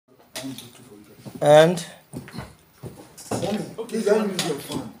And Okay, let me use your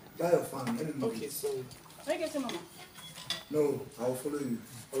phone. Buy your phone. Okay, sorry. Are you getting Mama? No, I'll follow you.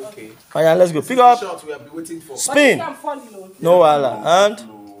 Okay. oh yeah, let's go. Pick up. Shot we have been waiting for. Spin. I'm falling on. No wala. And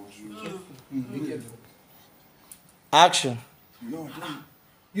Be careful. action. No,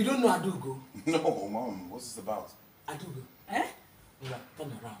 You don't know Adugo? no, Mom. What's this about? Adugo. Eh? Yeah,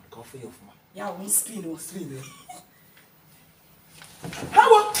 turn around. Coffee of man. Yeah, I won't spin. Oh. Spin eh?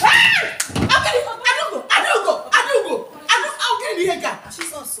 How? Hey! Adugo! How can you hear that?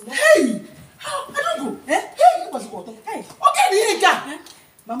 Jesus. Hey! How? Adugo! Eh? Hey! What's the water? Hey! Okay, you hear that?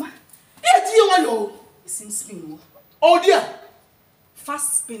 Mama. Hey, do you want your? It's in spin. Oh dear.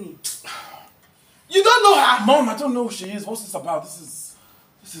 Fast spinning. You don't know her? Mom, I don't know who she is. What's this about? This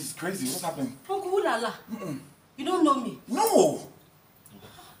is crazy. What's happening? Uncle Lala. You don't know me. No.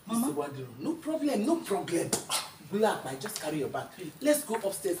 Mama. No problem, no problem. Black, I just carry your bag. Let's go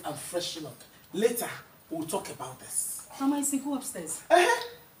upstairs and freshen up. Later, we'll talk about this. Mama, I say go upstairs.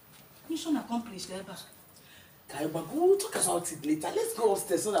 Mission accomplished, Eba. Kaiba, we'll talk about it later. Let's go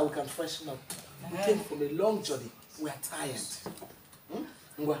upstairs so that we can freshen up. We came from a long journey. We are tired.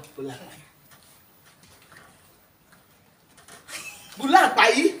 Black. Black,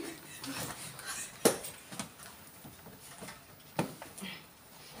 bye.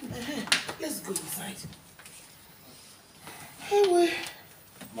 Let's go inside.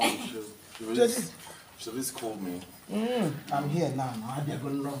 Mom, she just called me. I'm here now. How are you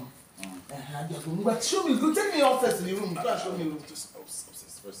going wrong? But show me. Go take me upstairs in the room. Go and show me. Just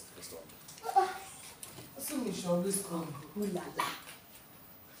upstairs. First on. Show me. She always come. Ooh la la.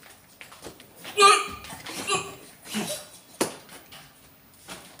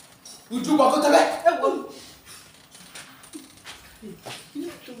 You do what? Go to bed.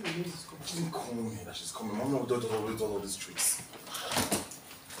 She didn't call me that she's coming. Mom, no, don't always do all these tricks.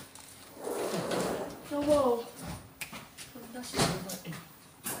 No, whoa. That's over.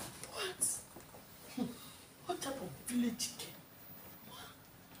 What? What type of village chicken?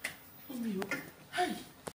 What? Hey.